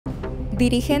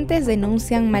Dirigentes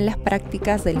denuncian malas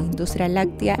prácticas de la industria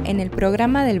láctea en el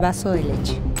programa del vaso de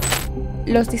leche.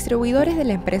 Los distribuidores de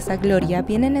la empresa Gloria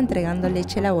vienen entregando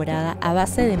leche elaborada a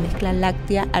base de mezcla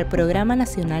láctea al Programa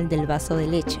Nacional del Vaso de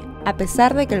Leche, a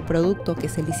pesar de que el producto que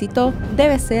se licitó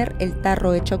debe ser el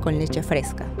tarro hecho con leche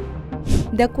fresca.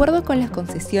 De acuerdo con las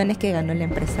concesiones que ganó la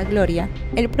empresa Gloria,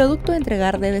 el producto a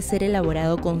entregar debe ser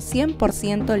elaborado con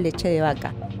 100% leche de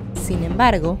vaca. Sin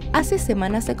embargo, hace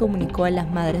semanas se comunicó a las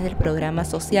madres del programa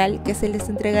social que se les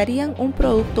entregarían un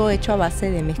producto hecho a base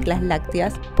de mezclas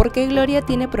lácteas porque Gloria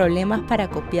tiene problemas para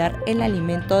copiar el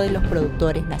alimento de los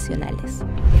productores nacionales.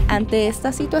 Ante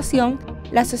esta situación,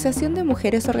 la Asociación de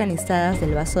Mujeres Organizadas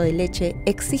del Vaso de Leche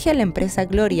exige a la empresa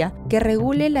Gloria que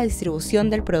regule la distribución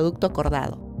del producto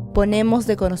acordado. Ponemos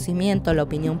de conocimiento a la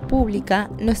opinión pública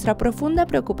nuestra profunda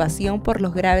preocupación por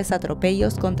los graves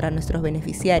atropellos contra nuestros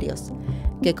beneficiarios,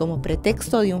 que como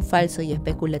pretexto de un falso y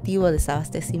especulativo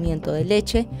desabastecimiento de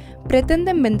leche,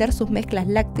 pretenden vender sus mezclas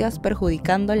lácteas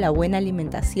perjudicando la buena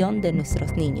alimentación de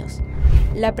nuestros niños.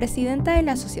 La presidenta de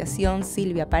la asociación,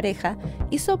 Silvia Pareja,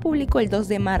 hizo público el 2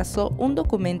 de marzo un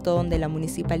documento donde la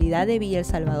Municipalidad de Villa El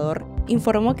Salvador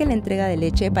informó que la entrega de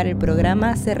leche para el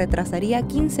programa se retrasaría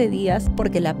 15 días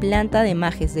porque la planta de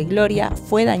majes de Gloria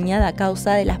fue dañada a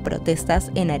causa de las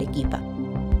protestas en Arequipa.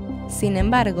 Sin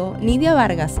embargo, Nidia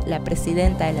Vargas, la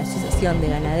presidenta de la Asociación de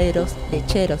Ganaderos,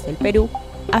 Lecheros del Perú,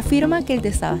 afirma que el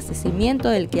desabastecimiento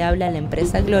del que habla la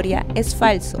empresa Gloria es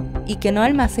falso y que no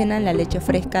almacenan la leche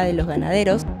fresca de los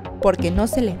ganaderos porque no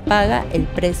se les paga el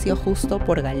precio justo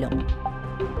por galón.